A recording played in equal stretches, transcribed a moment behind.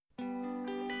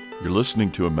You're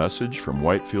listening to a message from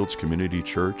Whitefields Community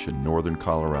Church in Northern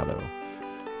Colorado.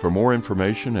 For more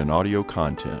information and audio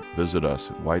content, visit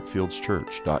us at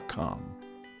whitefieldschurch.com.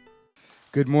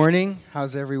 Good morning.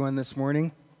 How's everyone this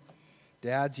morning?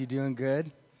 Dads, you doing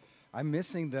good? I'm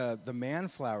missing the man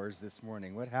flowers this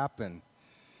morning. What happened?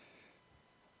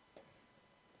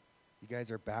 You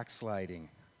guys are backsliding.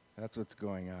 That's what's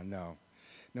going on. No,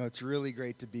 it's really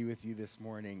great to be with you this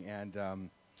morning.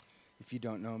 And if you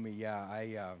don't know me,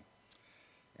 I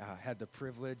had the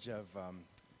privilege of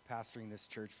pastoring this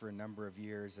church for a number of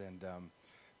years, and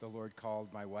the Lord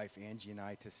called my wife Angie and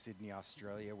I to Sydney,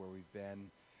 Australia, where we've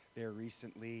been there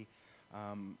recently.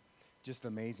 Just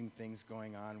amazing things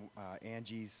going on.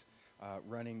 Angie's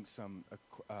running some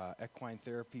equine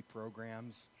therapy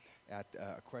programs at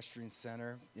Equestrian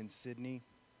Center in Sydney,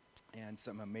 and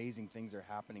some amazing things are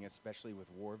happening, especially with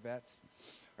war vets.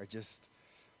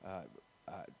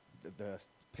 The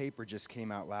paper just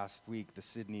came out last week, the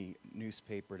Sydney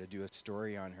newspaper, to do a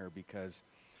story on her, because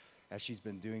as she's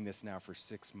been doing this now for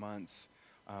 6 months,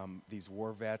 these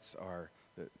war vets are,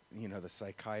 the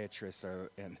psychiatrists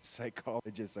and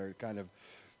psychologists are kind of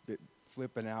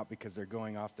flipping out because they're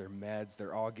going off their meds.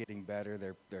 They're all getting better.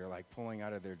 They're like pulling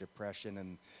out of their depression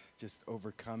and just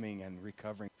overcoming and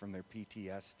recovering from their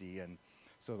PTSD. And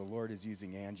so the Lord is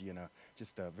using Angie in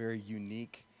just a very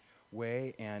unique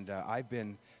way. And I've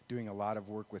been doing a lot of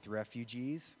work with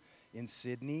refugees in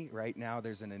Sydney. Right now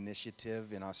there's an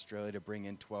initiative in Australia to bring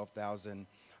in 12,000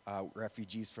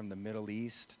 refugees from the Middle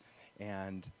East,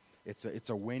 and it's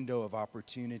a window of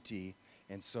opportunity.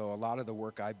 And so a lot of the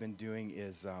work I've been doing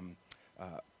is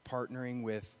partnering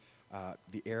with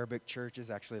the Arabic churches.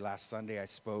 Actually, last Sunday I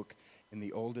spoke in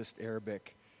the oldest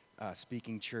Arabic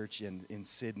speaking church in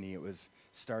Sydney. It was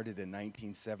started in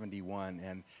 1971,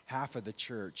 and half of the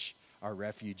church are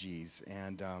refugees.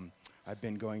 And I've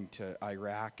been going to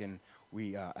Iraq, and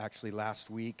we actually last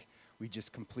week we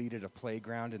just completed a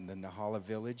playground in the Nahala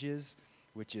villages,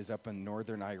 which is up in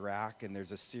northern Iraq. And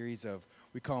there's a series of,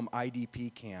 we call them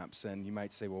IDP camps, and you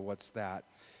might say, well, what's that?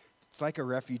 It's like a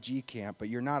refugee camp, but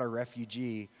you're not a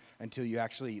refugee until you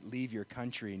actually leave your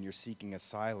country and you're seeking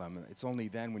asylum. It's only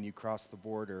then, when you cross the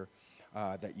border,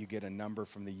 that you get a number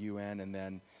from the UN and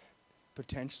then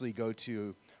potentially go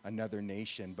to another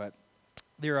nation. But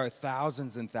there are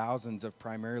thousands and thousands of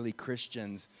primarily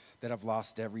Christians that have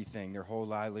lost everything, their whole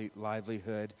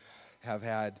livelihood, have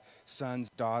had sons,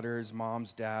 daughters,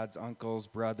 moms, dads, uncles,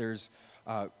 brothers,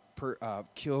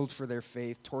 killed for their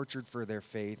faith, tortured for their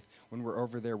faith. When we're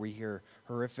over there, we hear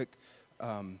horrific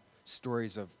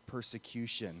stories of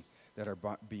persecution that are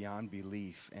beyond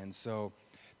belief. And so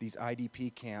these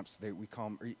IDP camps, we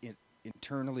call them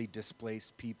internally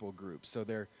displaced people groups. So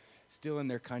they're still in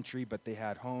their country, but they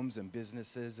had homes and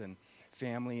businesses and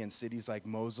family in cities like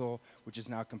Mosul, which is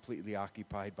now completely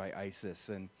occupied by ISIS.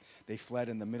 And they fled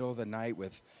in the middle of the night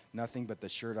with nothing but the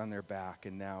shirt on their back,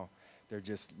 and now they're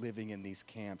just living in these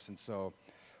camps. And so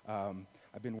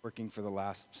I've been working for the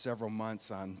last several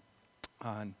months on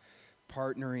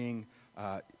partnering.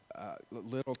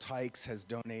 Little Tykes has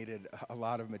donated a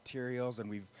lot of materials, and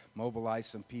we've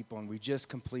mobilized some people, and we just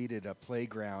completed a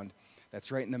playground that's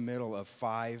right in the middle of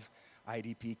 5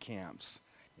 IDP camps.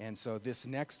 And so this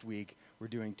next week, we're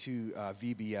doing 2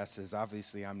 VBSs.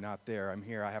 Obviously, I'm not there. I'm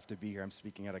here. I have to be here. I'm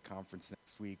speaking at a conference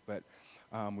next week. But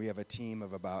we have a team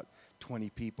of about 20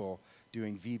 people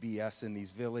doing VBS in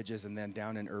these villages. And then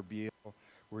down in Erbil,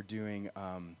 we're doing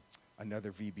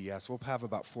another VBS. We'll have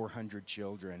about 400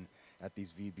 children at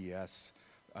these VBS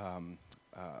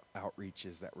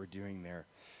outreaches that we're doing there.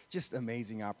 Just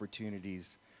amazing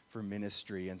opportunities for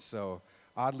ministry. And so,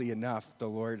 oddly enough, the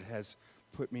Lord has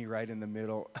put me right in the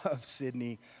middle of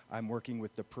Sydney. I'm working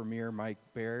with the Premier, Mike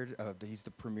Baird. He's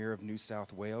the Premier of New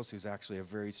South Wales, who's actually a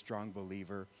very strong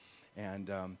believer, and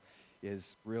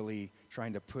is really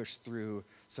trying to push through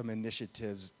some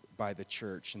initiatives by the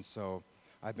church. And so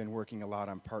I've been working a lot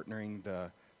on partnering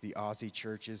the Aussie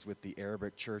churches with the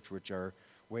Arabic church, which are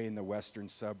way in the western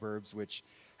suburbs, which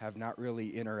have not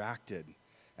really interacted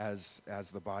as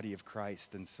the body of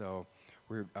Christ. And so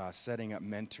we're setting up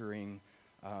mentoring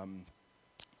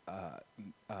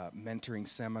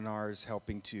seminars,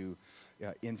 helping to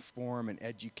inform and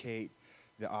educate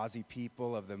the Aussie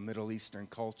people of the Middle Eastern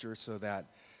culture, so that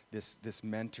this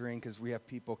mentoring, because we have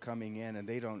people coming in and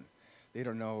they don't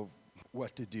know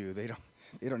what to do. They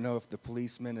don't know if the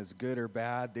policeman is good or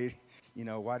bad.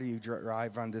 Why do you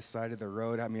drive on this side of the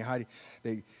road? I mean,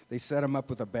 they set them up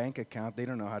with a bank account. They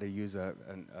don't know how to use a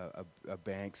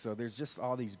bank. So there's just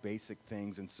all these basic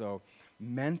things. And so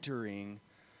mentoring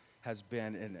has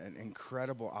been an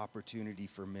incredible opportunity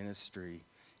for ministry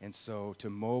And so to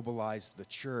mobilize the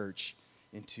church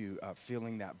into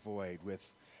filling that void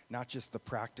with not just the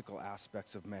practical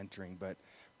aspects of mentoring, but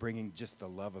bringing just the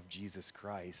love of Jesus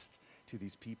Christ to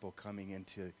these people coming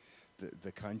into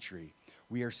the country.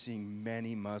 We are seeing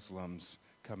many Muslims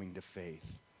coming to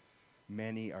faith.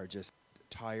 Many are just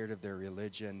tired of their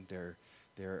religion. They're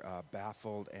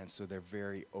baffled, and so they're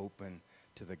very open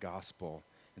to the gospel.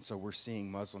 And so we're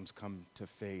seeing Muslims come to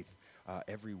faith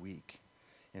every week.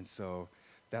 And so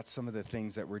that's some of the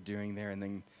things that we're doing there, and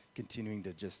then continuing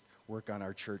to just work on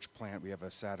our church plant. We have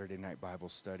a Saturday night Bible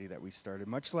study that we started,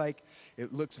 much like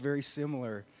it looks very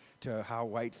similar to how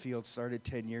Whitefield started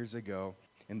 10 years ago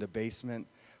in the basement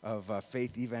of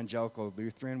Faith Evangelical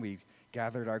Lutheran. We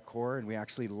gathered our core, and we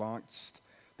actually launched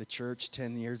the church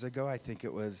 10 years ago. I think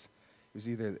it was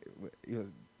either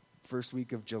first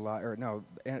week of July, or no,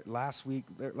 last week,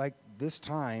 like this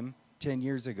time 10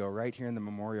 years ago, right here in the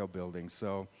Memorial Building.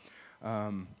 So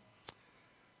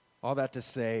all that to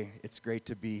say, it's great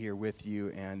to be here with you,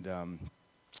 and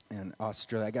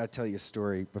Australia. I got to tell you a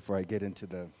story before I get into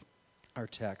our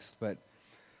text. But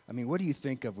I mean, what do you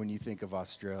think of when you think of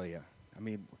Australia? I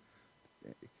mean,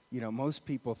 most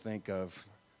people think of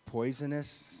poisonous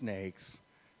snakes,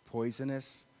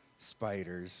 poisonous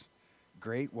spiders,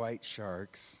 great white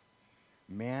sharks,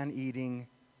 man-eating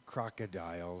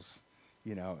crocodiles.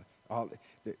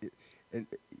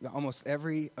 Almost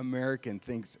every American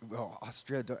thinks, well,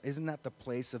 Australia, isn't that the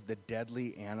place of the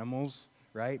deadly animals,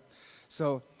 right?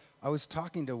 So I was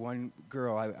talking to one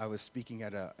girl. I was speaking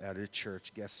at a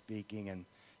church, guest speaking, and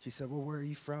she said, well, where are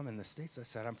you from in the States? I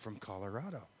said, I'm from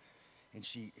Colorado. And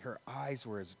her eyes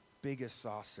were as big as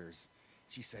saucers.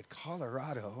 She said,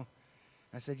 Colorado?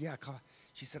 I said, yeah.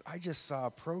 She said, I just saw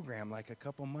a program like a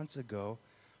couple months ago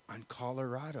on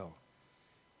Colorado.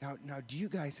 Now, do you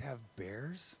guys have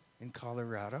bears in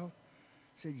Colorado?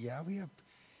 I said, yeah, we have.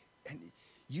 And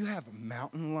you have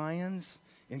mountain lions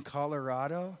in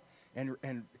Colorado?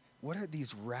 And what are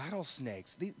these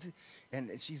rattlesnakes? And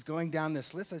she's going down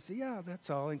this list. I said, yeah, that's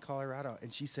all in Colorado.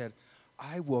 And she said,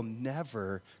 I will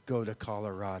never go to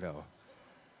Colorado.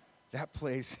 That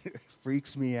place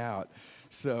freaks me out.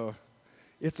 So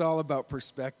it's all about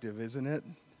perspective, isn't it?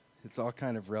 It's all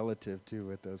kind of relative, too,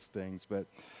 with those things. But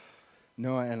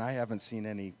no, and I haven't seen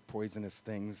any poisonous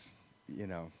things,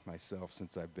 myself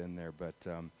since I've been there. But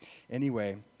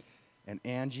anyway, and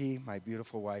Angie, my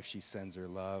beautiful wife, she sends her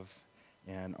love.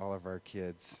 And all of our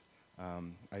kids,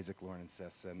 Isaac, Lauren, and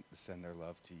Seth, send their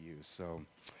love to you. So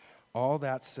all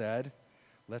that said,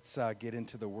 let's get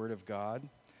into the Word of God.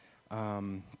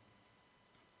 We're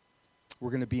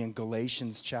going to be in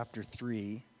Galatians chapter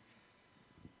 3,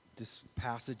 this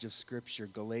passage of Scripture,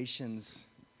 Galatians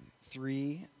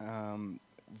 3,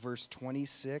 verse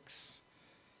 26,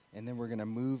 and then we're going to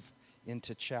move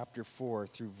into chapter 4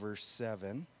 through verse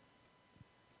 7.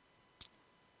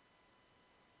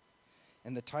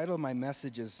 And the title of my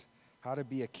message is How to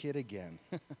Be a Kid Again.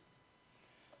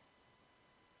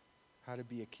 How to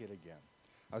Be a Kid Again.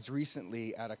 I was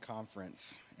recently at a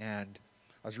conference, and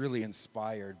I was really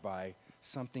inspired by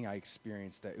something I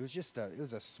experienced. It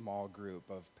was a small group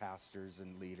of pastors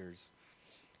and leaders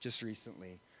just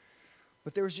recently.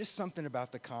 But there was just something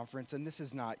about the conference, and this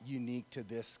is not unique to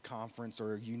this conference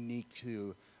or unique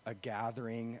to a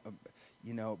gathering,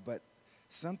 but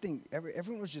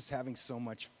everyone was just having so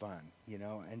much fun,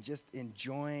 and just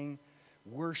enjoying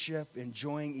worship,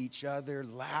 enjoying each other,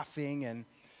 laughing, and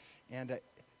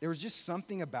there was just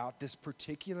something about this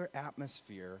particular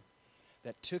atmosphere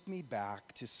that took me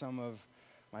back to some of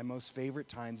my most favorite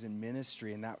times in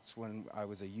ministry, and that's when I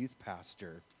was a youth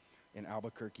pastor in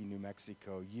Albuquerque, New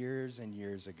Mexico, years and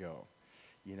years ago,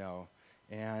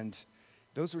 and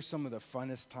those were some of the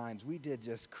funnest times. We did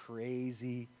just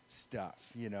crazy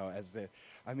stuff,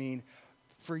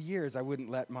 for years I wouldn't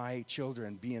let my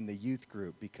children be in the youth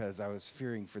group because I was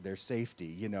fearing for their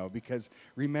safety, because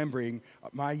remembering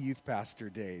my youth pastor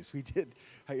days, we did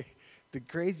the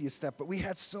craziest stuff, but we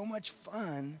had so much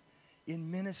fun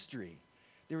in ministry.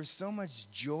 There was so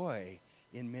much joy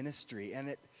in ministry,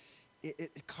 and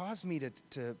it caused me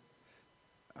to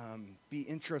be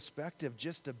introspective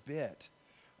just a bit.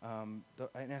 And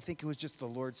I think it was just the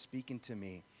Lord speaking to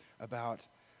me about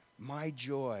my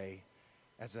joy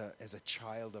as a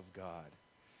child of God.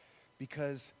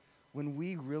 Because when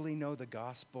we really know the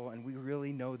gospel and we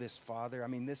really know this Father,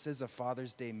 this is a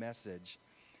Father's Day message,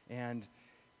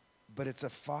 but it's a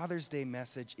Father's Day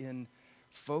message in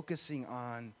focusing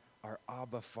on our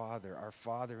Abba Father, our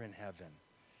Father in heaven.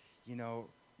 You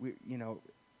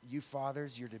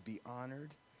fathers, you're to be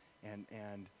honored,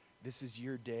 and this is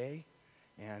your day.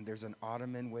 And there's an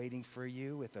ottoman waiting for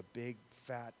you with a big,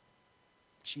 fat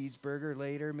cheeseburger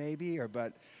later maybe,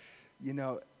 but,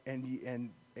 and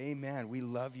amen, we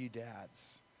love you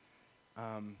dads.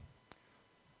 And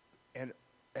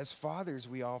as fathers,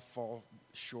 we all fall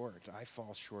short. I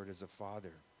fall short as a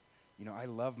father. I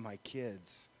love my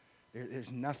kids.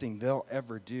 There's nothing they'll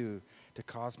ever do to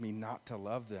cause me not to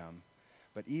love them.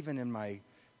 But even in my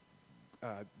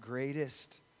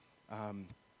greatest,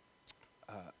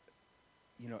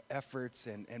 efforts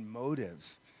and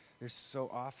motives, there's so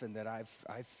often that I've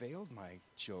failed my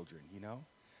children,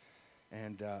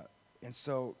 and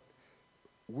so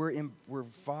we're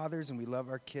fathers and we love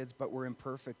our kids, but we're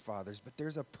imperfect fathers. But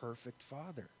there's a perfect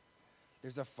father.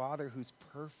 There's a father who's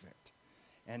perfect,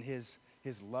 and his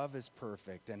love is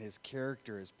perfect, and his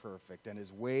character is perfect, and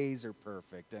his ways are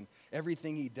perfect, and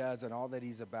everything he does and all that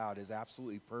he's about is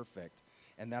absolutely perfect.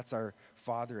 And that's our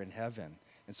Father in heaven.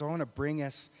 And so I want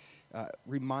to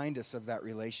remind us of that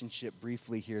relationship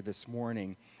briefly here this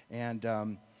morning. And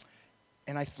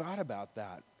I thought about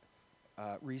that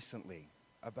recently,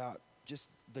 about just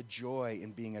the joy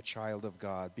in being a child of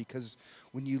God. Because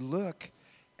when you look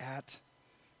at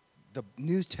the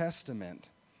New Testament,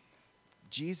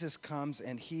 Jesus comes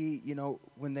and he,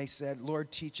 when they said,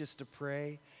 Lord, teach us to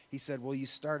pray, he said, well, you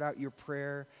start out your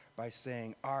prayer by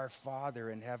saying, Our Father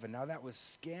in heaven. Now that was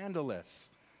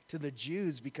scandalous to the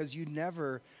Jews because you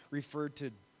never referred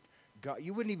to God.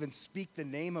 You wouldn't even speak the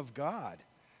name of God.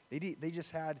 They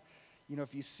just had,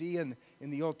 if you see in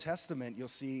the Old Testament, you'll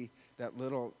see that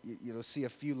little, you'll see a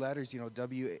few letters,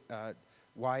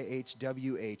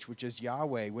 YHWH, which is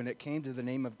Yahweh. When it came to the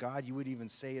name of God, you wouldn't even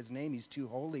say his name. He's too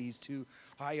holy. He's too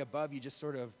high above. You just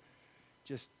sort of,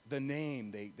 just the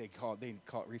name they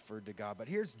referred to God. But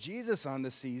here's Jesus on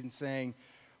the scene saying,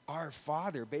 Our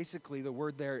Father. Basically, the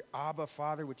word there, Abba,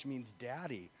 Father, which means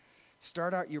daddy.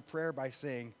 Start out your prayer by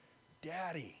saying,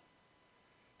 Daddy.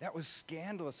 That was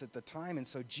scandalous at the time. And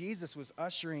so Jesus was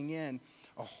ushering in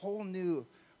a whole new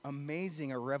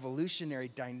amazing, a revolutionary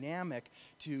dynamic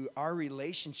to our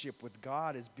relationship with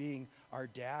God as being our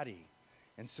daddy.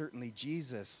 And certainly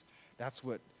Jesus, that's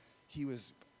what he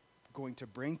was going to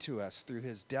bring to us through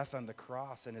his death on the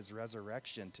cross and his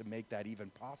resurrection to make that even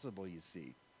possible, you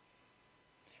see.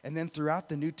 And then throughout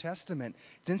the New Testament,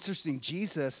 it's interesting,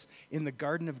 Jesus in the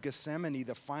Garden of Gethsemane,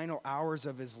 the final hours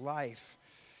of his life,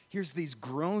 here's these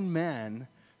grown men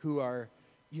who are,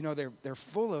 they're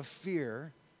full of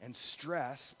fear and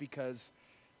stress because,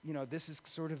 this is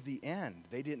sort of the end.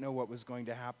 They didn't know what was going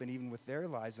to happen even with their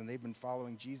lives, and they've been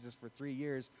following Jesus for 3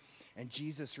 years, and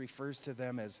Jesus refers to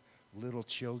them as little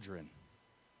children.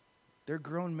 They're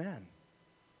grown men,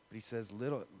 but he says,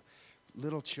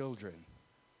 little children,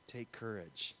 take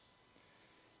courage.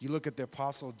 You look at the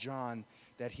Apostle John,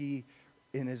 that he,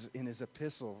 in his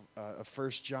epistle of 1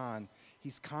 John,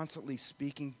 he's constantly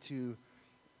speaking to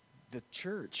the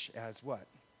church as what?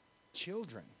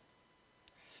 Children.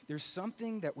 There's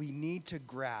something that we need to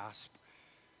grasp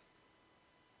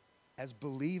as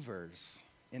believers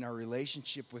in our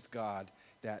relationship with God,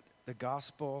 that the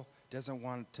gospel doesn't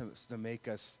want to make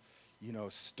us,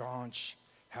 staunch,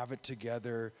 have it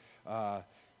together,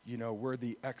 we're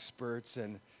the experts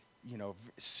and,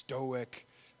 stoic,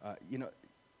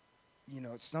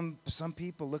 some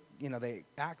people look, they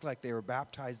act like they were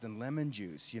baptized in lemon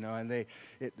juice, and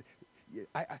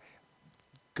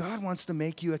God wants to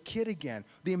make you a kid again.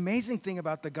 The amazing thing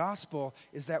about the gospel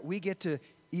is that we get to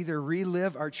either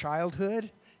relive our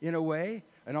childhood in a way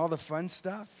and all the fun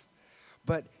stuff,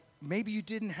 but maybe you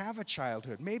didn't have a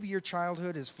childhood. Maybe your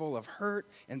childhood is full of hurt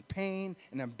and pain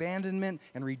and abandonment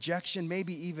and rejection,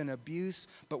 maybe even abuse,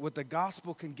 but what the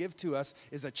gospel can give to us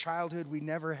is a childhood we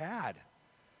never had.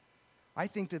 I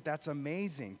think that that's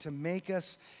amazing, to make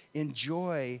us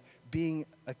enjoy being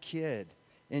a kid,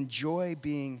 enjoy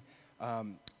being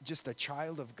just a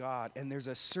child of God. And there's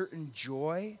a certain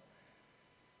joy,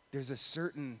 there's a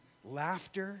certain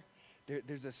laughter,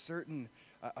 there's a certain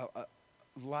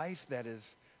life that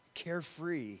is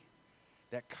carefree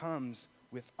that comes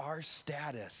with our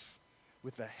status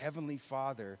with a heavenly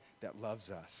Father that loves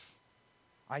us.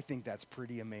 I think that's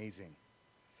pretty amazing.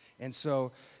 And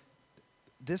so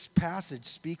this passage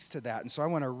speaks to that. And so I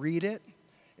want to read it,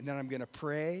 and then I'm going to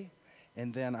pray,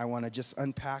 and then I want to just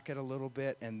unpack it a little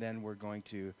bit, and then we're going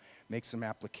to make some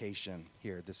application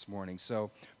here this morning. So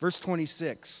verse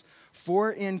 26,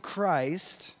 for in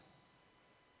Christ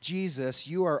Jesus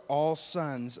you are all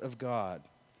sons of God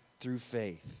through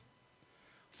faith.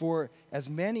 For as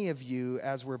many of you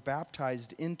as were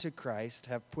baptized into Christ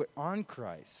have put on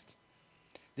Christ.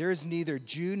 There is neither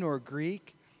Jew nor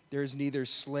Greek, there is neither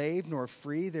slave nor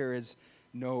free, there is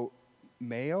no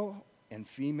male and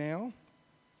female.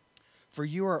 For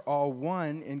you are all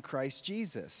one in Christ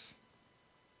Jesus.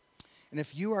 And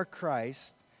if you are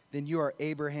Christ, then you are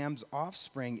Abraham's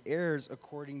offspring, heirs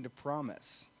according to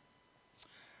promise.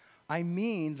 I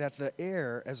mean that the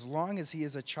heir, as long as he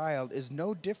is a child, is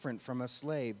no different from a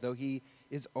slave, though he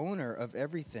is owner of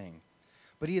everything.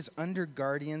 But he is under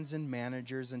guardians and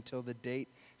managers until the date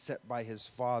set by his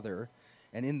father.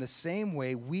 And in the same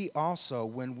way, we also,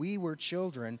 when we were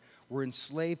children, were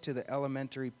enslaved to the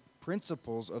elementary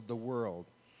principles of the world.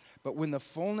 But when the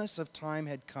fullness of time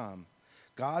had come,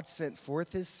 God sent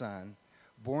forth his Son,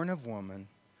 born of woman,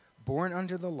 born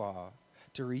under the law,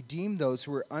 to redeem those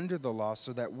who were under the law,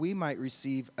 so that we might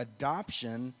receive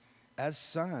adoption as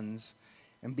sons.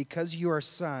 And because you are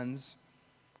sons,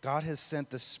 God has sent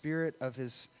the Spirit of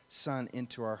his Son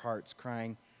into our hearts,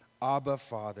 crying, Abba,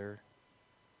 Father.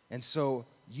 And so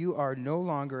you are no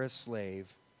longer a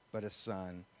slave, but a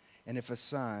son. And if a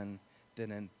son,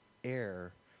 then an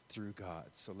heir through God.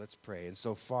 So let's pray. And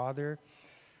so, Father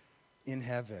in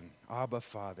heaven, Abba,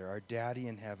 Father, our Daddy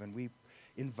in heaven, we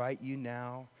invite you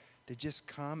now to just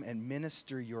come and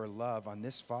minister your love on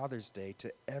this Father's Day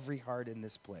to every heart in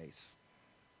this place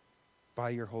by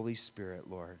your Holy Spirit,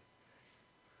 Lord.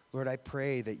 Lord, I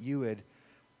pray that you would,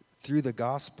 through the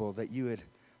gospel, that you would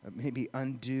maybe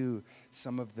undo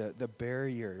some of the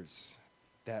barriers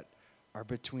that are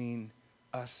between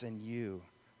us and you,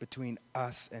 between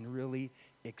us and really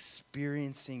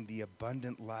experiencing the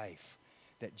abundant life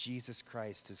that Jesus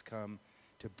Christ has come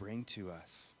to bring to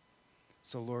us.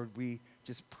 So, Lord, we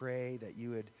just pray that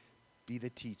you would be the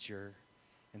teacher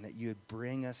and that you would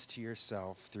bring us to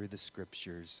yourself through the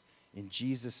scriptures. In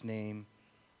Jesus' name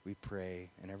we pray.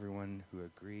 And everyone who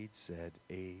agreed said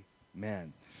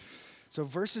amen. So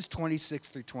verses 26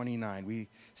 through 29, we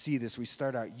see this. We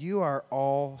start out, you are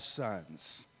all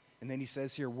sons. And then he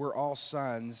says here, we're all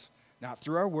sons, not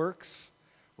through our works.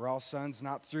 We're all sons,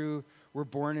 not through, we're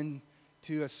born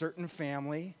into a certain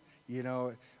family. You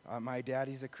know, my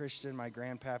daddy's a Christian, my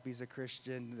grandpappy's a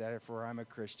Christian, therefore I'm a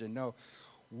Christian. No,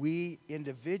 we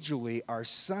individually are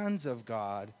sons of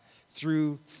God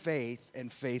through faith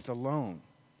and faith alone.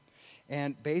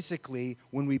 And basically,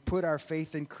 when we put our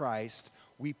faith in Christ,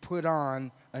 we put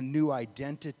on a new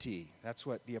identity. That's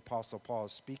what the Apostle Paul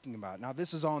is speaking about. Now,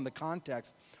 this is all in the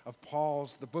context of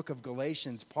the book of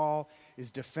Galatians. Paul is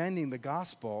defending the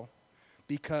gospel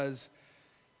because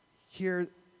here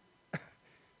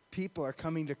people are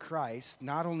coming to Christ,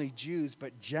 not only Jews,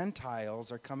 but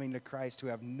Gentiles are coming to Christ who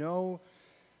have no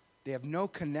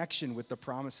connection with the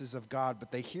promises of God,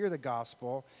 but they hear the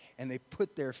gospel and they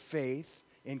put their faith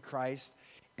in Christ.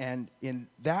 And in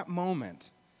that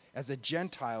moment, as a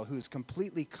Gentile who is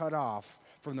completely cut off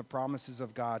from the promises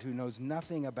of God, who knows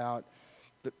nothing about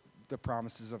the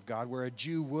promises of God, where a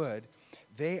Jew would,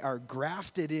 they are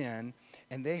grafted in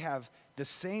and they have the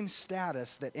same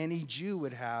status that any Jew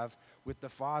would have with the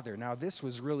Father. Now, this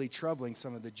was really troubling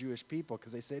some of the Jewish people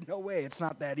because they said, no way, it's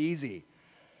not that easy.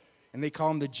 And they call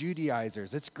them the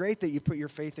Judaizers. It's great that you put your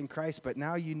faith in Christ, but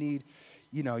now you need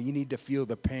to feel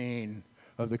the pain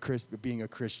of being a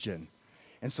Christian.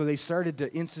 And so they started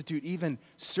to institute even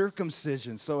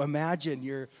circumcision. So imagine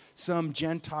you're some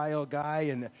Gentile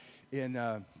guy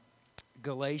in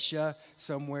Galatia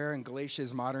somewhere, and Galatia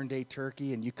is modern-day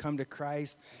Turkey, and you come to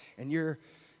Christ, and you're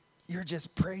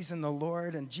just praising the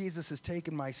Lord, and Jesus has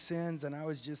taken my sins, and I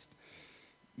was just,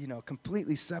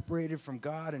 completely separated from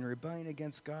God and rebelling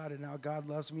against God, and now God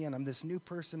loves me, and I'm this new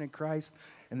person in Christ,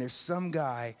 and there's some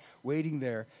guy waiting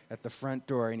there at the front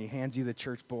door, and he hands you the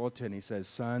church bulletin. He says,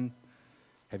 son,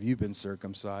 have you been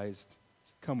circumcised?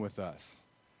 Come with us.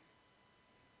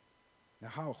 Now,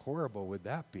 how horrible would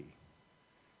that be?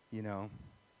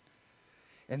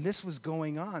 And this was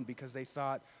going on because they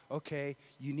thought, okay,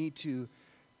 you need to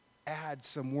add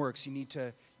some works. You need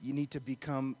to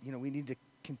become, we need to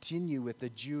continue with the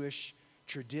Jewish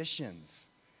traditions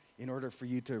in order for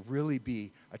you to really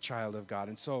be a child of God.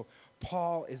 And so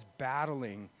Paul is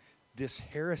battling this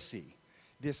heresy,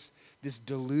 this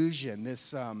delusion,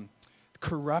 this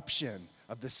corruption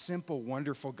of the simple,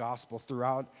 wonderful gospel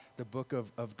throughout the book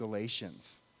of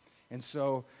Galatians. And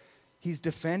so he's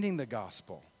defending the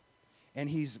gospel, and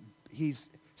he's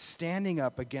standing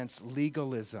up against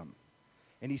legalism,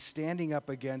 and he's standing up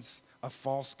against a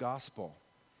false gospel,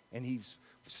 and he's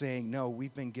saying, no,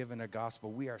 we've been given a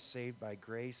gospel. We are saved by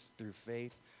grace through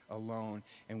faith alone,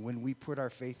 and when we put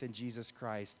our faith in Jesus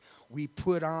Christ, we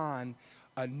put on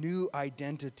a new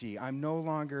identity. I'm no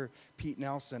longer Pete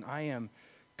Nelson. I am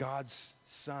God's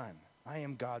son. I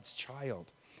am God's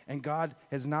child. And God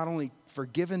has not only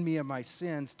forgiven me of my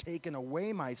sins, taken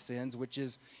away my sins, which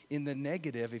is in the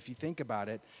negative, if you think about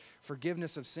it.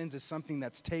 Forgiveness of sins is something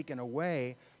that's taken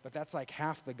away, but that's like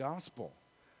half the gospel.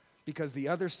 Because the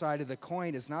other side of the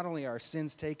coin is not only our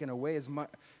sins taken away, as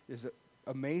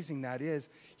amazing that is,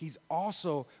 he's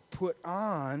also put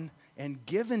on and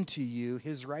given to you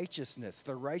his righteousness,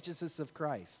 the righteousness of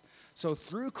Christ. So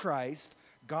through Christ,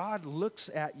 God looks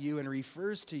at you and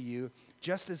refers to you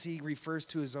just as he refers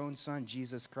to his own son,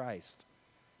 Jesus Christ.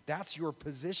 That's your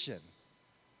position.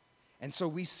 And so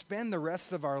we spend the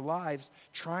rest of our lives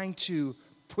trying to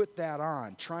put that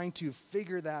on, trying to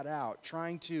figure that out,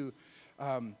 trying to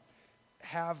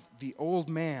have the old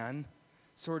man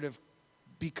sort of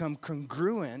become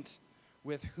congruent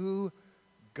with who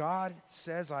God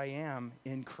says I am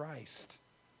in Christ.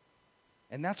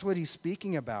 And that's what he's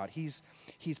speaking about. He's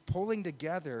pulling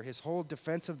together his whole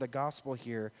defense of the gospel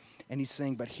here, and he's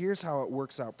saying, but here's how it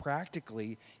works out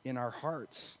practically in our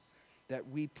hearts, that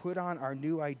we put on our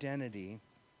new identity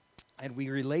and we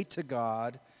relate to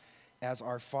God as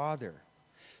our Father.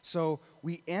 So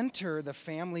we enter the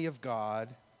family of God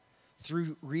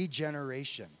through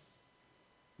regeneration.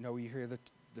 You know, we hear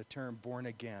the term born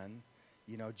again.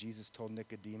 You know, Jesus told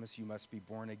Nicodemus, you must be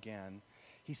born again.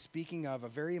 He's speaking of a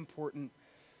very important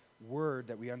word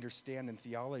that we understand in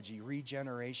theology,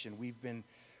 regeneration. We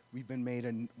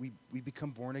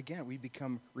become born again. We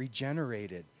become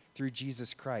regenerated through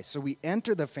Jesus Christ. So we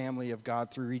enter the family of God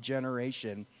through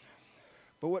regeneration.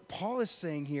 But what Paul is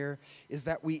saying here is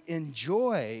that we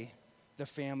enjoy the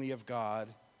family of God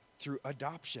through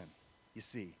adoption, you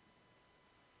see.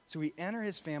 So we enter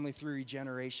his family through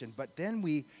regeneration, but then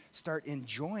we start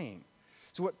enjoying.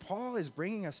 So what Paul is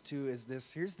bringing us to is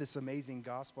this, here's this amazing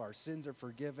gospel. Our sins are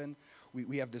forgiven.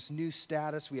 We have this new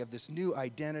status. We have this new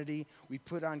identity. We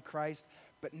put on Christ.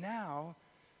 But now,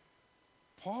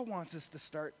 Paul wants us to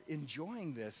start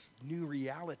enjoying this new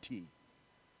reality,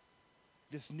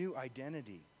 this new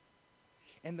identity.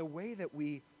 And the way that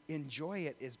we enjoy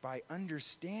it is by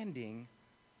understanding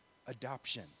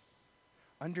adoption,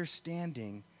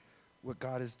 understanding what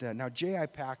God has done. Now, J.I.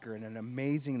 Packer, in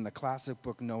the classic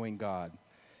book, Knowing God,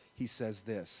 he says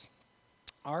this: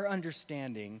 our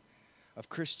understanding of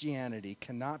Christianity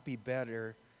cannot be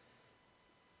better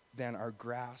than our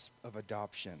grasp of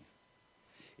adoption.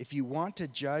 If you want to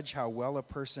judge how well a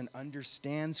person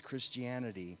understands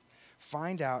Christianity,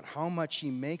 find out how much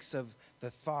he makes of the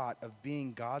thought of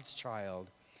being God's child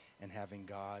and having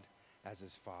God as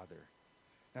his Father.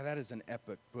 Now, that is an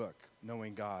epic book,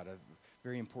 Knowing God, a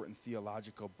very important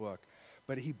theological book.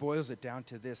 But he boils it down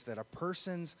to this, that a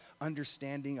person's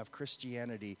understanding of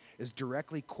Christianity is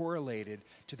directly correlated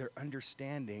to their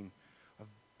understanding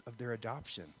of their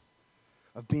adoption,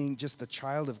 of being just the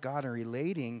child of God and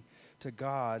relating to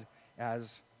God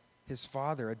as his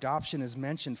Father. Adoption is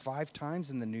mentioned 5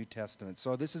 times in the New Testament.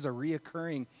 So this is a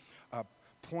reoccurring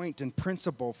point and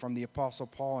principle from the Apostle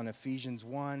Paul in Ephesians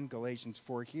 1, Galatians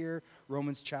 4 here,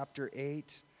 Romans chapter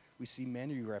 8. We see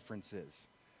many references.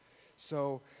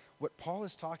 So what Paul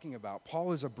is talking about,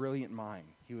 Paul is a brilliant mind.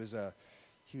 He was a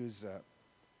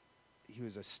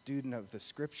student of the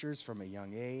scriptures from a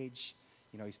young age.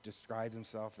 You know, he describes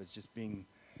himself as just being,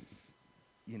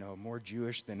 you know, more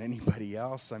Jewish than anybody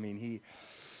else. I mean,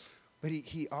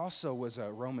 he also was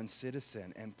a Roman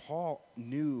citizen, and Paul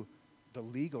knew the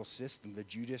legal system, the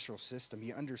judicial system.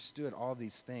 He understood all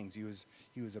these things. He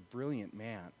was a brilliant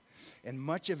man. And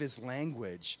much of his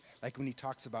language, like when he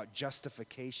talks about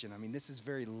justification, I mean, this is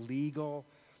very legal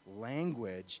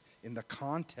language in the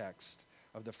context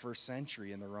of the first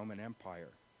century in the Roman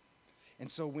Empire.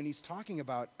 And so when he's talking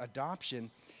about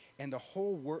adoption and the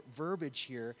whole verbiage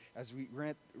here, as we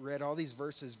read all these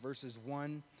verses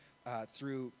 1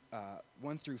 through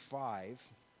 5,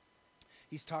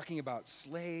 he's talking about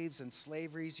slaves and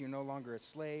slaveries. You're no longer a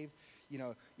slave. You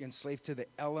know, you're enslaved to the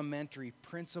elementary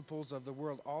principles of the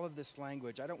world. All of this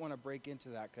language. I don't want to break into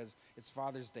that because it's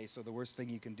Father's Day, so the worst thing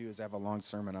you can do is have a long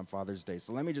sermon on Father's Day.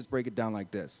 So let me just break it down like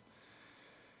this.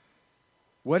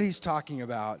 What he's talking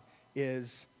about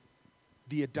is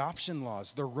the adoption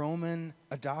laws, the Roman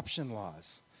adoption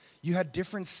laws. You had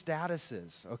different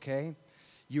statuses, okay?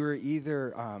 You were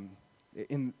either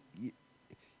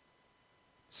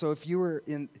so if you were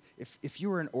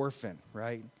an orphan,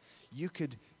 right, you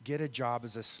could get a job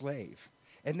as a slave.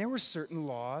 And there were certain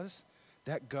laws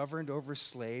that governed over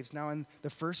slaves. Now, in the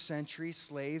first century,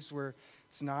 slaves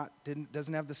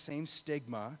doesn't have the same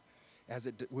stigma as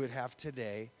it would have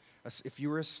today. If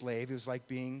you were a slave, it was like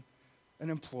being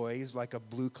an employee. It was like a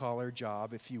blue-collar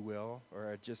job, if you will,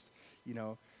 or just,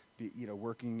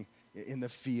 working in the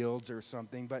fields or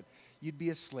something, but you'd be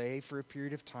a slave for a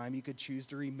period of time. You could choose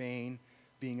to remain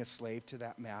being a slave to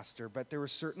that master, but there were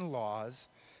certain laws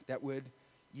that would,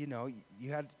 you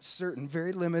had certain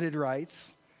very limited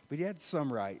rights, but you had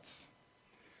some rights.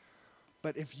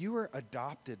 But if you were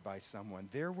adopted by someone,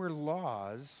 there were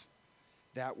laws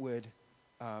that would,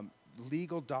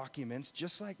 legal documents,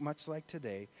 much like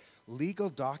today, legal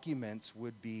documents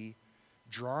would be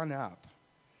drawn up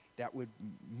that would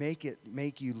make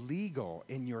you legal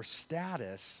in your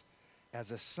status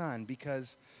as a son,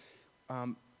 because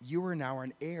you were now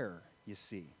an heir, you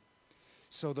see.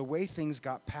 So the way things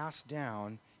got passed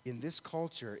down in this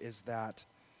culture is that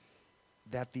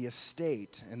the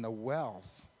estate and the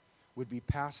wealth would be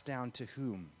passed down to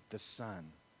whom? The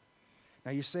son.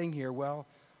 Now you're saying here, well,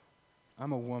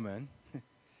 I'm a woman,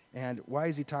 and why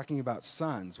is he talking about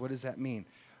sons? What does that mean?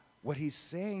 What he's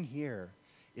saying here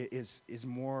is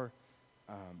more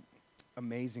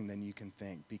amazing than you can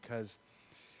think, because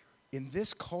in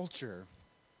this culture,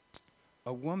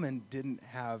 a woman didn't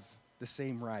have the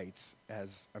same rights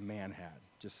as a man had.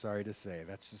 Just sorry to say,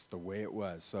 that's just the way it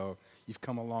was. So you've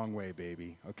come a long way,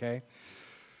 baby, okay?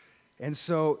 And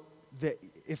so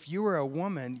if you were a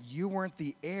woman, you weren't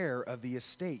the heir of the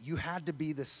estate. You had to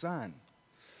be the son.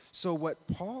 So what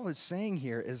Paul is saying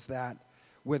here is that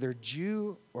whether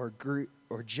Jew or Greek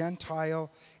or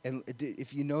Gentile, and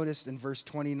if you noticed in verse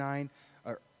 29,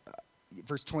 or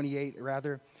verse 28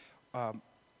 rather,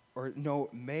 or no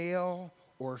male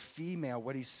or female,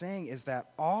 what he's saying is that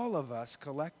all of us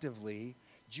collectively,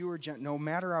 Jew or Gentile, no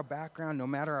matter our background, no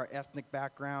matter our ethnic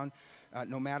background,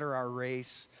 no matter our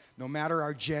race, no matter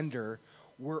our gender,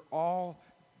 we're all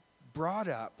brought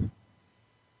up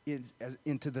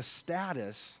into the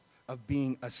status of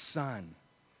being a son,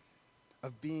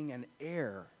 of being an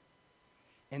heir.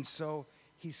 And so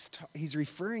he's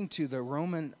referring to the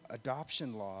Roman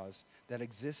adoption laws that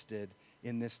existed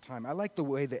in this time. I like the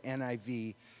way the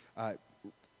NIV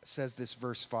says this,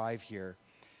 verse 5 here,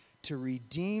 to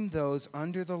redeem those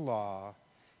under the law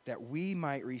that we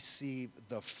might receive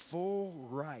the full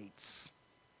rights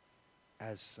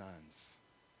as sons.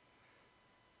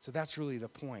 So that's really the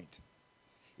point,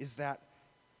 is that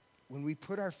when we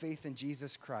put our faith in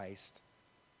Jesus Christ,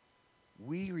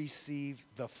 we receive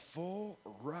the full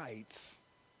rights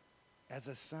as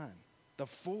a son. The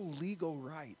full legal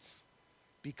rights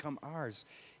become ours.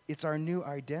 It's our new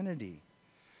identity.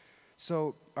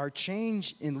 So our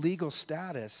change in legal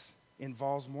status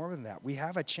involves more than that. We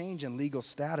have a change in legal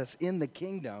status in the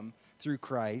kingdom through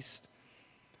Christ,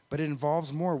 but it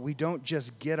involves more. We don't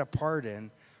just get a pardon,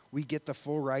 we get the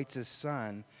full rights as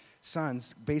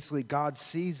sons. Basically, God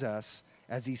sees us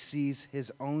as he sees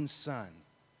his own son.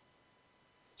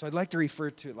 So I'd like to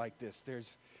refer to it like this.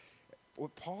 There's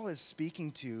what Paul is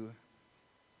speaking to,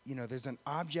 there's an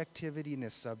objectivity and a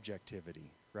subjectivity,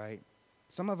 right?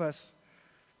 Some of us,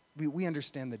 we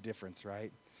understand the difference,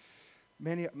 right?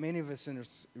 Many of us in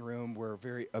this room, we're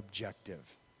very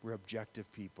objective. We're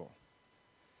objective people.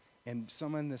 And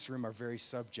some in this room are very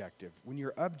subjective. When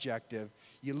you're objective,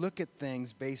 you look at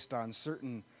things based on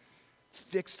certain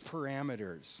fixed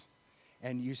parameters.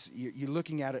 And you're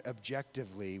looking at it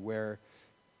objectively, where,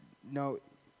 no,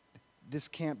 this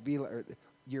can't be,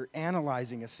 you're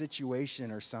analyzing a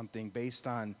situation or something based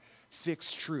on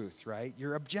fixed truth, right?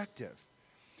 You're objective.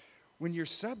 When you're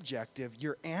subjective,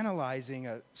 you're analyzing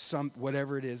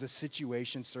whatever it is, a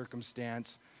situation,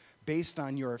 circumstance, based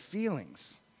on your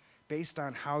feelings, based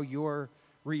on how you're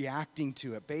reacting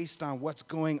to it, based on what's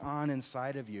going on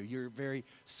inside of you. You're very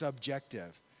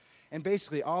subjective. And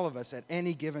basically all of us at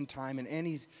any given time, in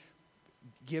any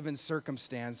given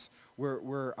circumstance,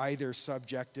 we're either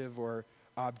subjective or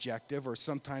objective, or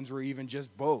sometimes we're even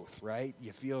just both, right?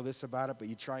 You feel this about it, but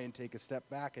you try and take a step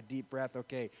back, a deep breath.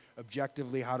 Okay,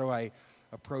 objectively, how do I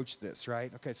approach this,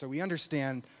 right? Okay, so we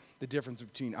understand the difference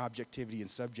between objectivity and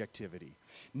subjectivity.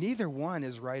 Neither one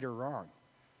is right or wrong.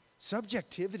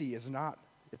 Subjectivity it's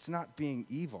not being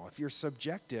evil. If you're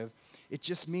subjective, it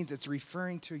just means it's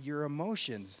referring to your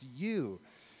emotions, your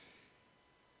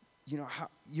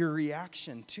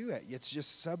reaction to it. It's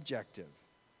just subjective.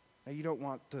 Now, you don't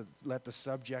want to let the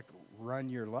subject run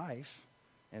your life,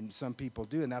 and some people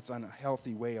do, and that's an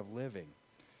unhealthy way of living.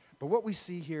 But what we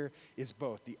see here is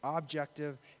both the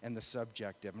objective and the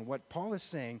subjective. And what Paul is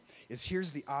saying is,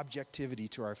 here's the objectivity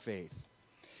to our faith,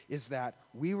 is that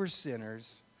we were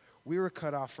sinners, we were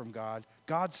cut off from God.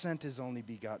 God sent his only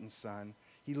begotten Son.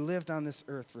 He lived on this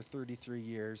earth for 33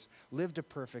 years, lived a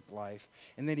perfect life,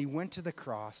 and then he went to the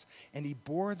cross and he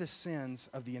bore the sins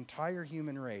of the entire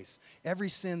human race. Every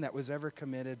sin that was ever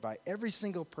committed by every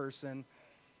single person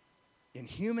in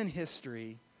human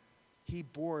history, He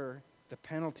bore the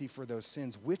penalty for those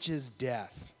sins, which is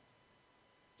death.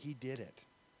 He did it.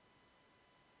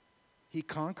 He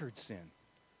conquered sin,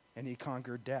 and he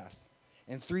conquered death.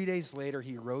 And 3 days later,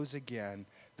 he rose again,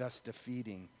 thus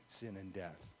defeating sin and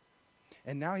death.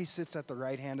 And now he sits at the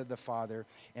right hand of the Father,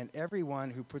 and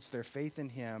everyone who puts their faith in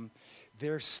him,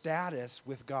 their status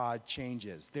with God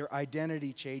changes. Their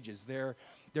identity changes.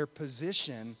 Their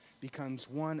position becomes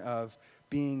one of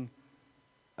being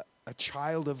a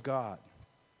child of God.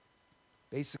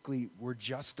 Basically, we're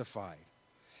justified.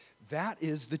 That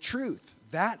is the truth.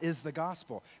 That is the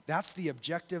gospel. That's the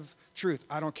objective truth.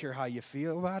 I don't care how you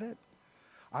feel about it.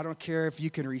 I don't care if you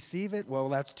can receive it. Well,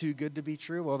 that's too good to be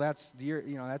true. Well, that's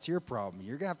your problem.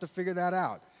 You're going to have to figure that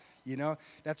out.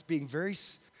 That's being very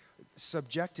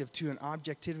subjective to an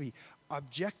objectivity.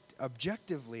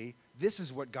 Objectively, this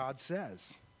is what God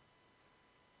says.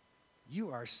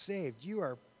 You are saved. You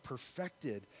are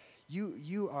perfected.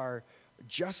 You are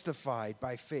justified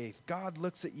by faith. God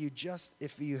looks at you just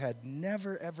if you had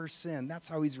never, ever sinned. That's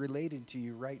how he's relating to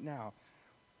you right now.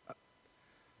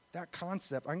 That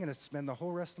concept, I'm going to spend the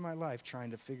whole rest of my life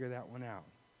trying to figure that one out.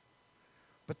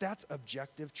 But that's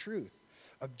objective truth.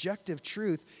 Objective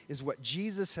truth is what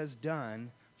Jesus has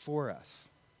done for us.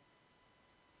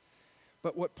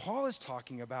 But what Paul is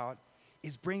talking about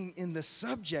is bringing in the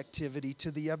subjectivity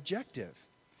to the objective.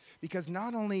 Because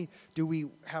not only do we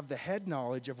have the head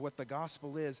knowledge of what the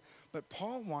gospel is, but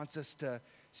Paul wants us to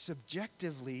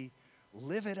subjectively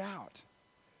live it out,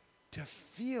 to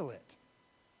feel it,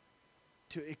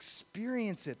 to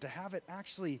experience it, to have it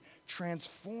actually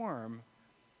transform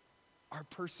our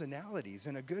personalities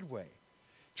in a good way,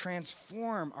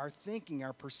 transform our thinking,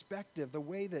 our perspective, the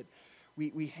way that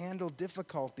we handle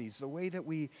difficulties, the way that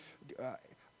we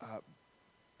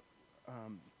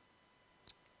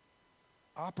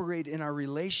operate in our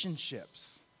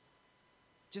relationships,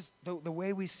 just the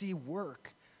way we see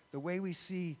work, the way we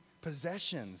see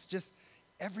possessions, just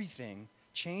everything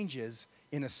changes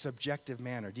in a subjective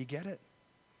manner. Do you get it?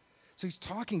 So he's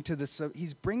talking to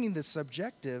he's bringing the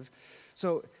subjective.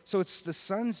 So it's the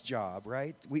Son's job,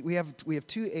 right? We have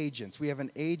two agents. We have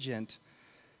an agent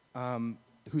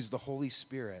who's the Holy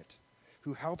Spirit,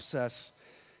 who helps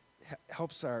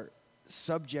our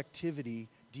subjectivity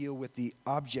deal with the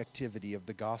objectivity of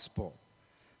the gospel.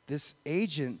 This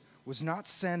agent was not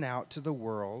sent out to the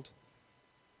world,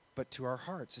 but to our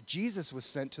hearts. Jesus was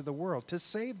sent to the world to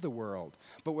save the world.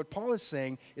 But what Paul is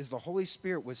saying is the Holy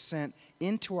Spirit was sent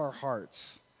into our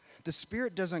hearts. The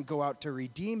Spirit doesn't go out to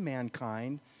redeem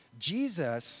mankind.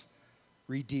 Jesus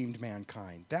redeemed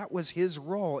mankind. That was his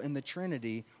role in the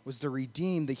Trinity, was to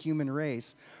redeem the human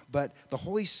race. But the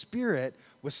Holy Spirit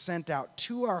was sent out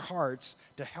to our hearts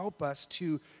to help us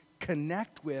to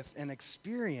connect with and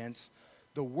experience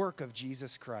the work of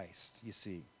Jesus Christ, you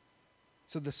see.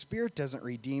 So the Spirit doesn't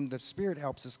redeem. The Spirit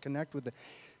helps us connect with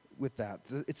that.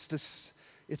 It's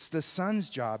the Son's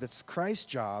job. It's Christ's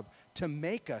job to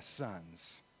make us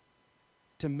sons,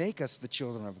 to make us the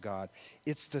children of God.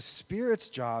 It's the Spirit's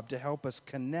job to help us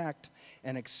connect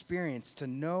and experience, to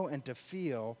know and to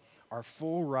feel our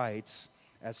full rights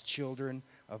as children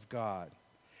of God.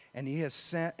 And he is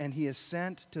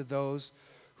sent to those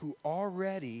who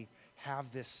already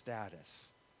have this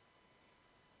status.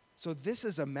 So this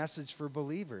is a message for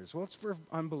believers. Well, it's for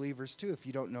unbelievers too. If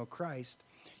you don't know Christ,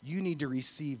 you need to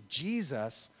receive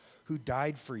Jesus who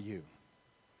died for you.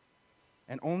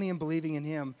 And only in believing in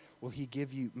him will he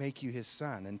make you his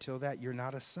son. Until that, you're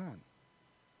not a son.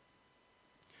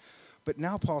 But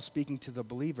now Paul's speaking to the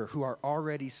believer who are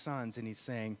already sons, and he's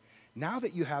saying, now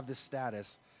that you have this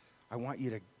status, I want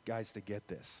you guys to get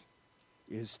this,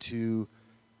 the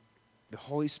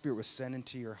Holy Spirit was sent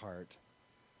into your heart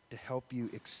to help you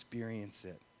experience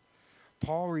it.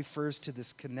 Paul refers to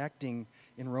this connecting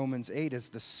in Romans 8 as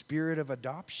the spirit of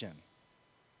adoption.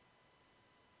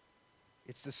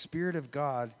 It's the Spirit of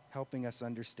God helping us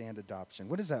understand adoption.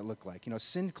 What does that look like?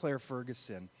 Sinclair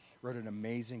Ferguson wrote an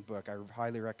amazing book. I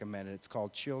highly recommend it. It's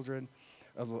called Children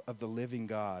of the Living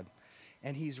God.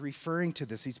 And he's referring to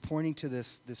this. He's pointing to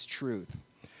this truth.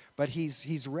 But he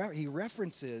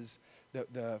references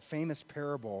the famous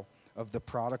parable of the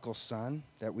prodigal son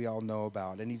that we all know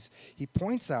about. And he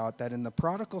points out that in the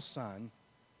prodigal son,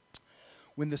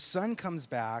 when the son comes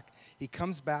back, he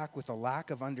comes back with a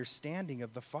lack of understanding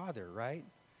of the father, right?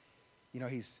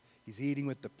 He's eating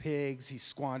with the pigs. He's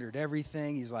squandered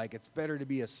everything. He's like, it's better to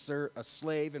be a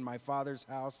slave in my father's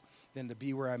house than to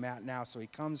be where I'm at now. So he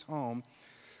comes home,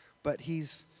 but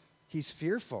he's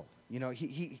fearful. He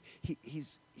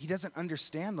doesn't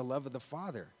understand the love of the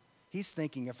father. He's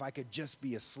thinking, if I could just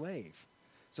be a slave.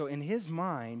 So in his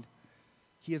mind,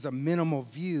 He has a minimal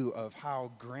view of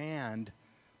how grand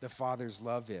the Father's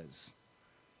love is.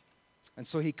 And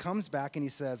so he comes back and he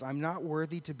says, I'm not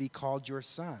worthy to be called your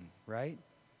son, right?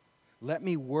 Let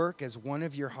me work as one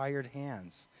of your hired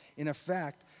hands. In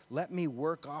effect, let me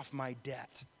work off my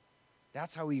debt.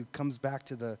 That's how he comes back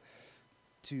to the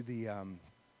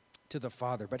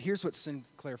Father. But here's what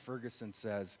Sinclair Ferguson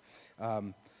says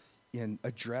in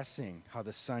addressing how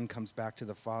the Son comes back to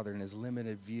the Father and his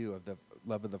limited view of the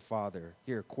love of the Father.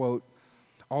 Here, quote,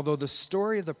 although the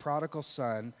story of the prodigal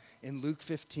son in Luke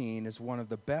 15 is one of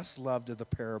the best loved of the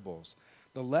parables,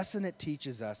 the lesson it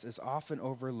teaches us is often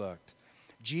overlooked.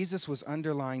 Jesus was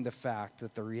underlying the fact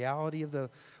that the reality of the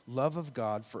love of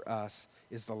God for us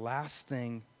is the last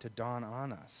thing to dawn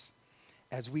on us.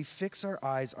 As we fix our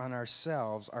eyes on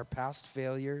ourselves, our past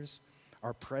failures,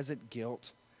 our present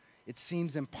guilt, it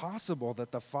seems impossible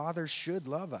that the Father should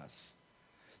love us.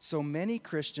 So many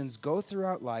Christians go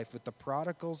throughout life with the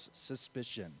prodigal's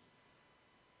suspicion.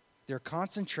 Their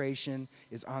concentration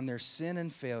is on their sin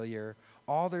and failure.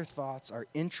 All their thoughts are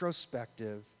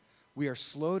introspective. We are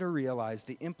slow to realize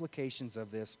the implications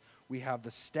of this. We have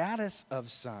the status of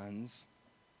sons,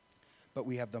 but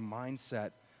we have the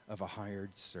mindset of a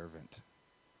hired servant.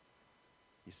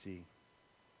 You see,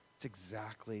 it's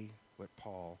exactly what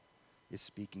Paul is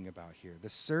speaking about here. The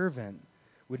servant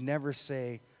would never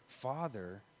say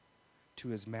Father to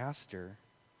his master,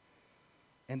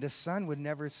 and a son would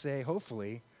never say,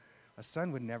 hopefully, a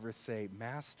son would never say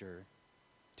Master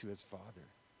to his father.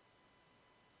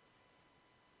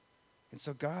 And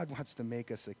so God wants to make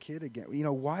us a kid again. You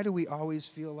know, why do we always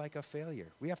feel like a failure?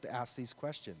 We have to ask these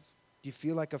questions. Do you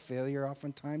feel like a failure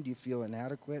oftentimes? Do you feel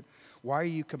inadequate? Why are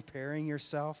you comparing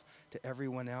yourself to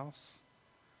everyone else?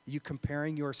 Are you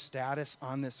comparing your status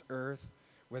on this earth,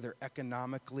 whether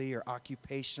economically or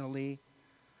occupationally?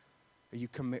 Are you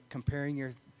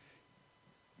comparing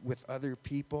with other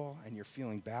people and you're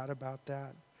feeling bad about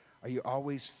that? Are you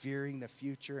always fearing the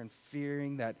future and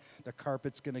fearing that the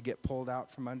carpet's going to get pulled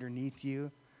out from underneath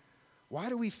you? Why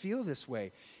do we feel this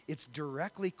way? It's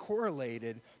directly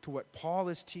correlated to what Paul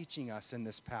is teaching us in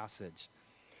this passage,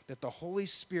 that the Holy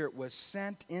Spirit was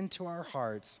sent into our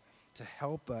hearts to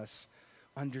help us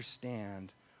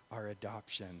understand our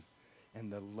adoption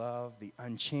and the love, the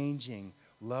unchanging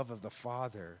love of the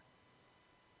Father,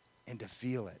 and to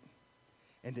feel it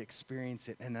and to experience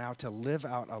it, and now to live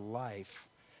out a life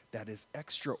that is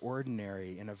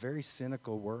extraordinary in a very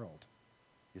cynical world,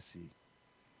 you see.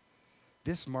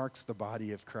 This marks the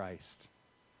body of Christ.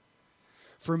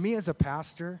 For me as a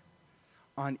pastor,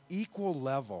 on equal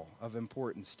level of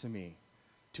importance to me,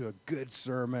 to a good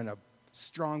sermon, a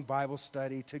strong Bible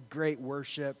study, to great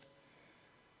worship,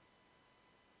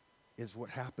 is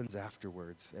what happens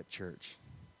afterwards at church.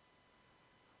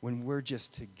 When we're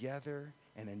just together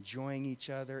and enjoying each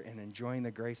other and enjoying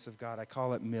the grace of God. I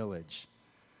call it millage.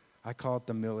 I call it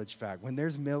the millage fact. When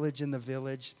there's millage in the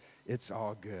village, it's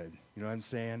all good. You know what I'm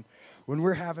saying? When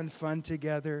we're having fun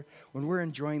together, when we're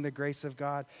enjoying the grace of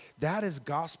God, that is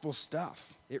gospel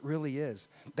stuff. It really is.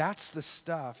 That's the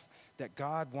stuff that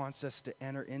God wants us to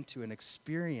enter into and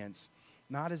experience,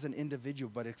 not as an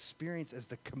individual, but experience as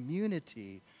the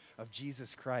community of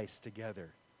Jesus Christ together.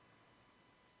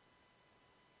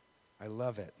 I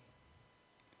love it.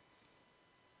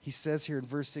 He says here in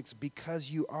verse 6, because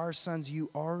you are sons,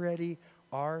 you already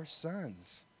are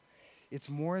sons. It's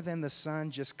more than the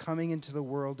Son just coming into the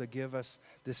world to give us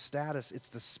this status. It's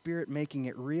the Spirit making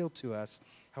it real to us,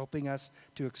 helping us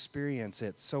to experience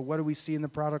it. So what do we see in the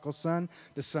prodigal son?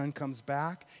 The son comes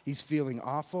back. He's feeling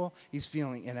awful. He's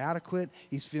feeling inadequate.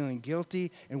 He's feeling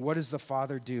guilty. And what does the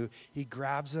father do? He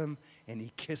grabs him and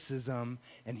he kisses him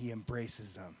and he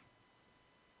embraces him.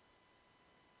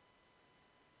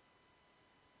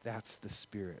 That's the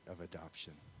spirit of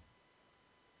adoption.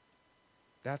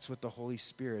 That's what the Holy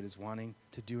Spirit is wanting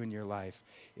to do in your life,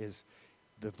 is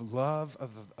the love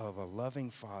of a loving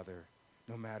Father,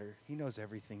 no matter, He knows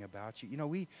everything about you. You know,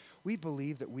 we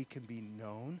believe that we can be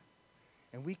known,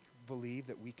 and we believe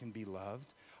that we can be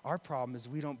loved. Our problem is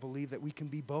we don't believe that we can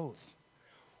be both.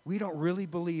 We don't really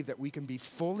believe that we can be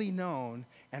fully known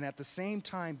and at the same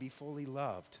time be fully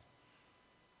loved.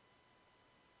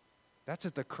 That's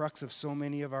at the crux of so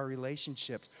many of our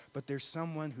relationships. But there's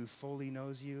someone who fully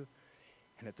knows you,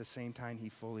 and at the same time, he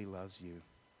fully loves you.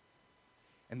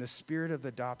 And the spirit of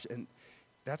adoption, and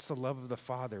that's the love of the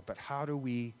Father. But how do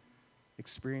we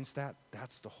experience that?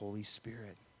 That's the Holy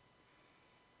Spirit.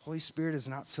 Holy Spirit is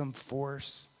not some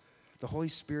force. The Holy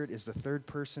Spirit is the third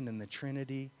person in the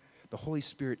Trinity. The Holy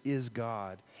Spirit is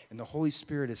God. And the Holy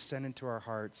Spirit is sent into our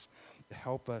hearts to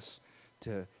help us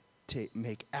to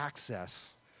make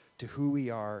access to who we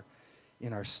are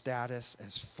in our status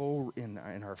as in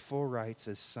our full rights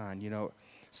as son. You know,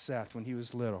 Seth, when he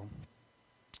was little,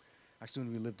 actually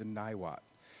when we lived in Niwot,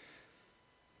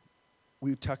 we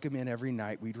would tuck him in every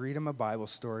night. We'd read him a Bible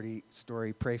story,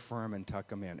 pray for him, and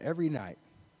tuck him in every night.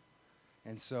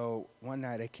 And so one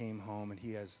night I came home, and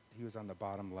he was on the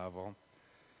bottom level,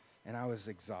 and I was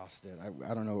exhausted.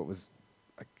 I don't know what was.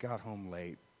 I got home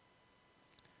late.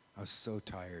 I was so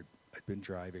tired. I'd been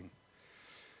driving.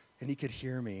 And he could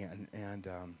hear me, and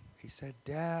he said,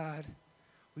 "Dad,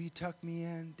 will you tuck me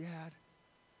in, Dad?"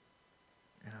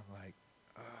 And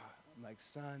I'm like,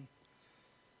 "Son,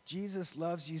 Jesus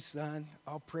loves you, son.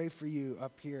 I'll pray for you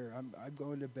up here. I'm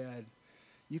going to bed.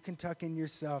 You can tuck in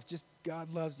yourself. Just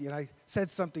God loves you." And I said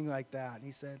something like that. And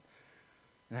he said,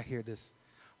 and I hear this,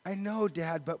 "I know,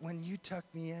 Dad, but when you tuck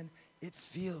me in, it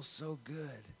feels so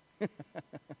good."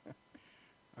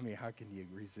 I mean, how can you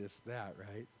resist that,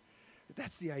 right?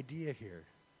 That's the idea here.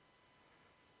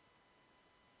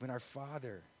 When our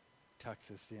Father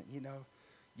tucks us in, you know,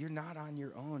 you're not on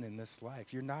your own in this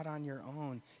life. You're not on your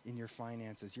own in your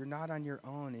finances. You're not on your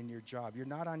own in your job. You're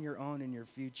not on your own in your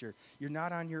future. You're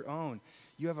not on your own.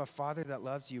 You have a Father that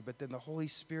loves you, but then the Holy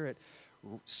Spirit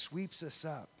sweeps us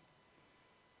up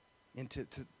into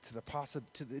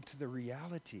the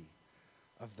reality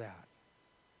of that.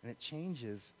 And it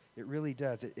changes, it really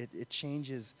does. It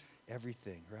changes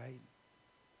everything, right?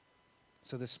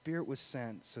 So the Spirit was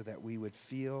sent so that we would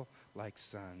feel like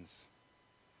sons.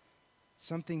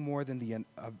 Something more than the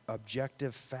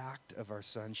objective fact of our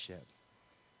sonship.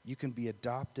 You can be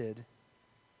adopted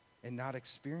and not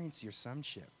experience your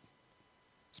sonship.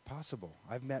 It's possible.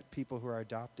 I've met people who are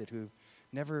adopted who've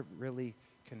never really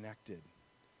connected,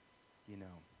 you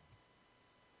know.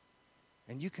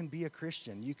 And you can be a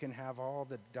Christian. You can have all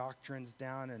the doctrines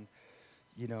down and,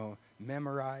 you know,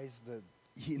 memorize the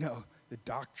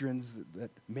doctrines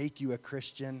that make you a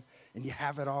Christian, and you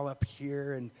have it all up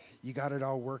here, and you got it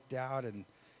all worked out, and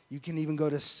you can even go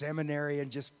to seminary and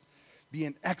just be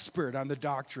an expert on the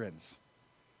doctrines,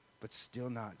 but still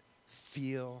not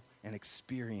feel and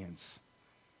experience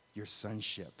your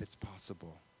sonship. It's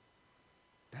possible.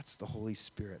 That's the Holy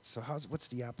Spirit. So what's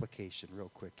the application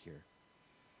real quick here?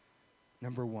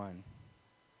 Number one,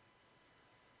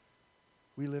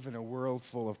 we live in a world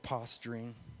full of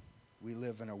posturing. We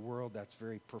live in a world that's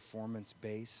very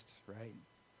performance-based, right?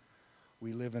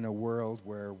 We live in a world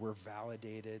where we're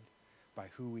validated by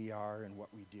who we are and what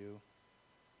we do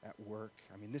at work.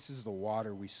 I mean, this is the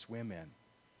water we swim in,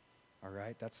 all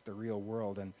right? That's the real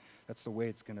world, and that's the way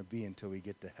it's going to be until we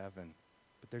get to heaven.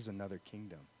 But there's another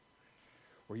kingdom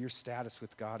where your status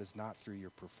with God is not through your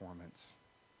performance.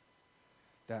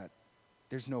 That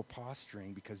there's no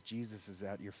posturing because Jesus is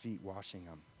at your feet washing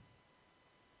them.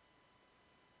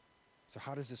 So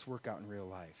how does this work out in real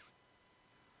life?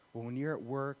 Well, when you're at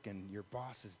work and your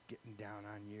boss is getting down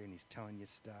on you and he's telling you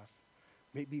stuff,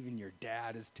 maybe even your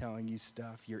dad is telling you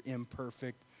stuff, your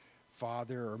imperfect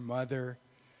father or mother,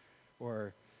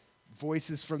 or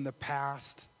voices from the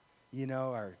past, you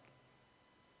know, are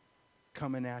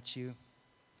coming at you.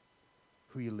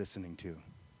 Who are you listening to?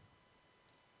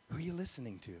 Who are you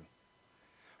listening to?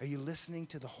 Are you listening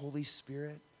to the Holy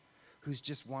Spirit who's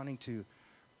just wanting to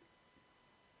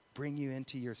bring you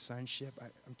into your sonship?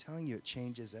 I'm telling you, it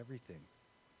changes everything.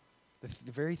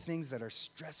 The very things that are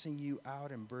stressing you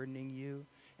out and burdening you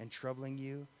and troubling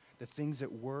you, the things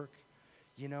at work,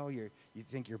 you know, you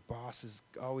think your boss is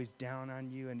always down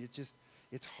on you, and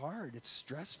it's hard, it's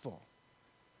stressful.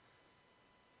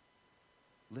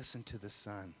 Listen to the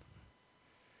Son.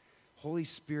 Holy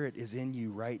Spirit is in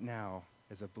you right now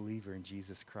as a believer in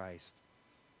Jesus Christ.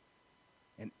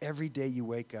 And every day you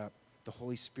wake up, the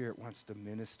Holy Spirit wants to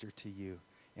minister to you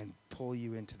and pull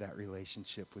you into that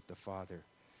relationship with the Father.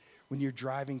 When you're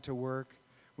driving to work,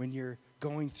 when you're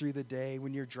going through the day,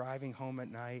 when you're driving home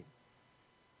at night,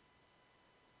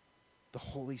 the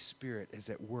Holy Spirit is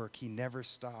at work. He never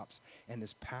stops. And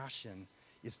his passion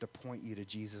is to point you to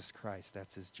Jesus Christ.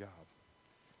 That's his job.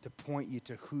 To point you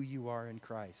to who you are in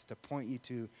Christ. To point you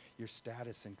to your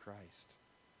status in Christ.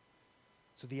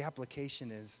 So the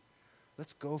application is,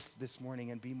 let's go this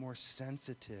morning and be more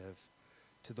sensitive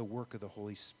to the work of the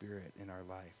Holy Spirit in our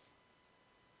life.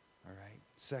 All right?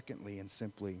 Secondly and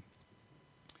simply,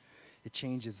 it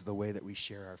changes the way that we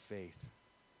share our faith.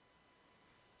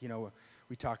 You know,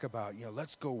 we talk about, you know,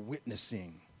 let's go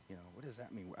witnessing. You know, what does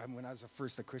that mean? When I was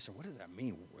first a Christian, what does that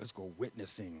mean? Let's go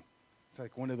witnessing. It's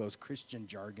like one of those Christian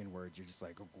jargon words. You're just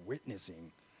like,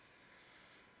 witnessing.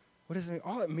 What does it mean?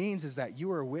 All it means is that you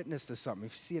were a witness to something.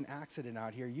 If you see an accident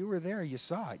out here, you were there, you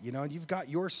saw it, you know, and you've got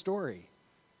your story.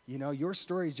 You know, your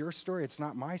story is your story. It's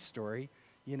not my story,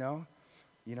 you know.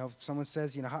 If someone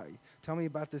says, tell me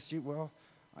about this. Well,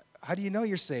 how do you know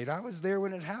you're saved? I was there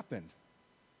when it happened.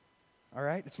 All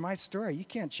right? It's my story. You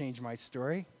can't change my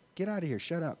story. Get out of here.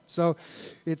 Shut up. So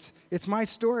it's my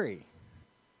story.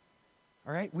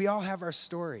 All right? We all have our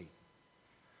story.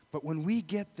 But when we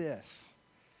get this,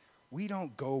 we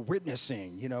don't go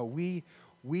witnessing.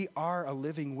 We are a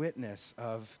living witness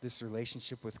of this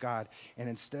relationship with God. And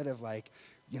instead of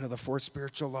the 4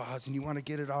 spiritual laws, and you want to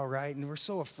get it all right, and we're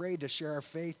so afraid to share our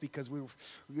faith because we're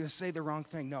going to say the wrong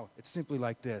thing. No, it's simply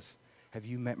like this. Have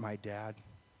you met my dad?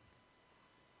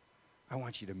 I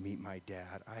want you to meet my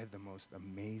dad. I have the most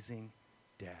amazing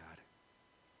dad.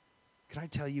 Can I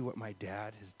tell you what my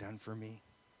dad has done for me?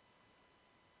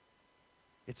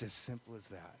 It's as simple as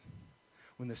that.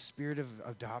 When the spirit of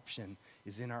adoption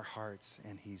is in our hearts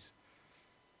and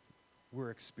we're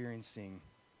experiencing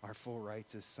our full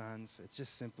rights as sons, it's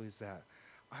just simply as that.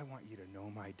 I want you to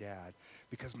know my dad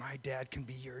because my dad can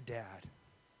be your dad.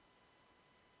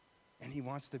 And he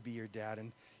wants to be your dad,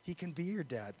 and he can be your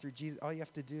dad through Jesus. All you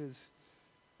have to do is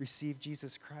receive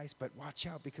Jesus Christ, but watch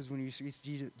out, because when you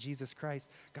receive Jesus Christ,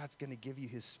 God's going to give you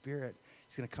his spirit.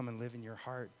 He's going to come and live in your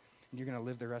heart, and you're going to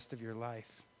live the rest of your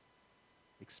life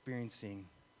experiencing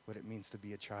what it means to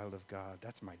be a child of God.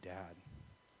 That's my dad.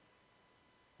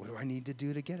 What do I need to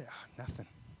do to get it? Nothing.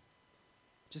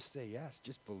 Just say yes.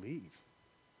 Just believe.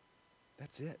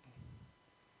 That's it.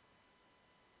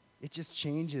 It just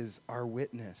changes our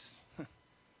witness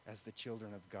as the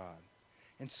children of God.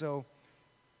 And so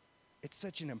it's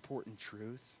such an important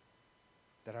truth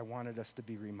that I wanted us to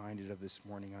be reminded of this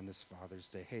morning on this Father's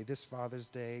Day. Hey, this Father's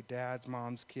Day, dads,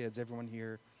 moms, kids, everyone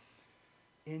here,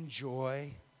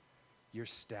 enjoy your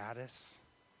status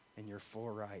and your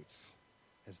full rights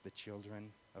as the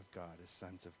children of God, as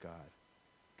sons of God,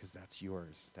 because that's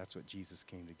yours. That's what Jesus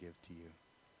came to give to you.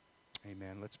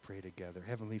 Amen. Let's pray together.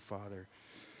 Heavenly Father,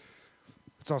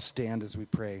 let's all stand as we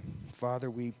pray. Father,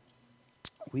 we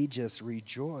just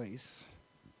rejoice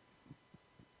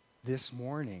this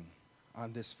morning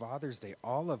on this Father's Day.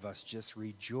 All of us just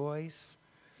rejoice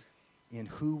in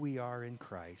who we are in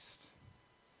Christ.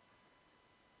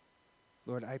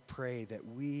 Lord, I pray that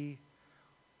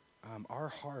our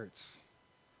hearts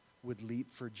would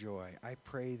leap for joy. I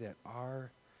pray that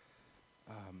our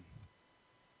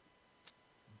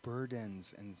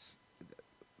burdens and,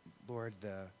 Lord,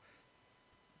 the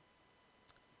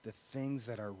things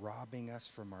that are robbing us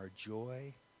from our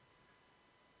joy,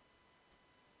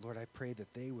 Lord, I pray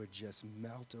that they would just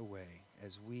melt away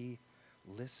as we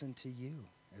listen to you,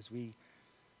 as we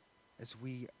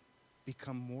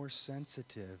become more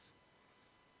sensitive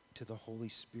to the Holy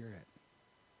Spirit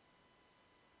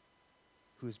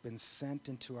who has been sent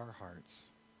into our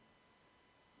hearts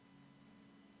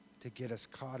to get us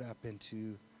caught up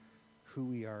into who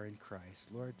we are in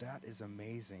Christ. Lord, that is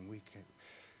amazing.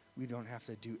 We don't have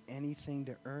to do anything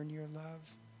to earn your love.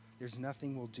 There's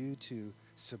nothing we'll do to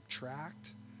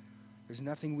subtract. There's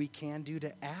nothing we can do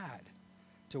to add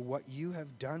to what you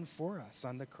have done for us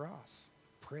on the cross.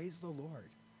 Praise the Lord.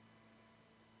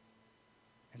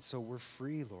 And so we're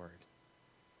free, Lord.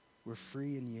 We're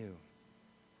free in you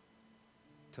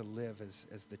to live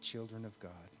as the children of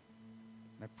God.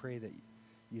 And I pray that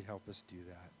you'd help us do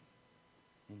that.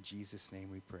 In Jesus' name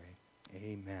we pray.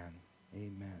 Amen.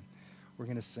 Amen. We're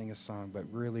going to sing a song, but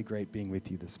really great being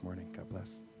with you this morning. God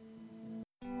bless.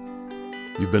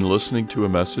 You've been listening to a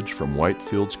message from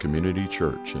Whitefields Community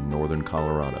Church in Northern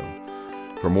Colorado.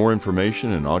 For more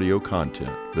information and audio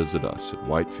content, visit us at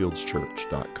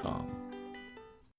whitefieldschurch.com.